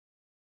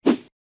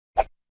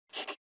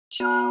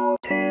CHOW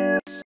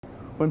tips.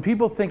 When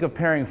people think of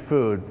pairing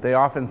food, they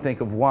often think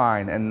of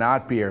wine and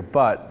not beer,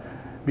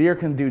 but beer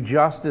can do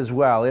just as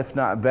well, if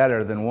not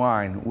better, than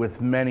wine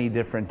with many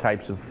different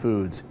types of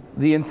foods.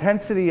 The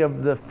intensity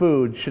of the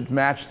food should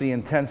match the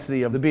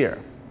intensity of the beer.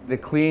 The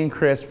clean,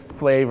 crisp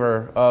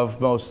flavor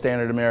of most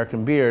standard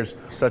American beers,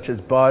 such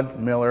as Bud,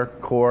 Miller,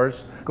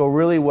 Coors, go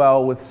really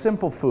well with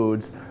simple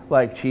foods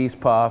like cheese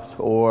puffs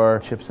or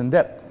chips and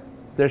dip.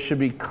 There should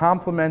be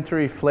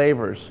complementary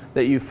flavors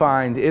that you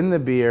find in the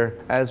beer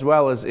as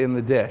well as in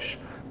the dish.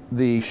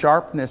 The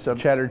sharpness of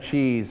cheddar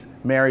cheese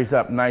marries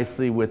up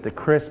nicely with the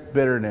crisp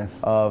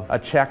bitterness of a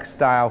Czech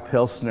style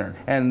Pilsner,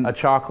 and a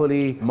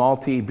chocolatey,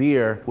 malty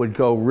beer would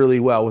go really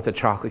well with a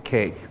chocolate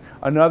cake.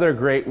 Another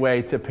great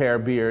way to pair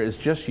beer is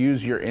just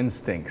use your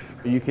instincts.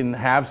 You can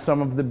have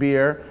some of the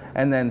beer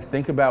and then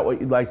think about what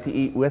you'd like to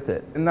eat with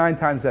it. And 9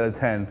 times out of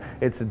 10,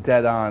 it's a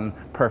dead-on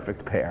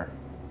perfect pair.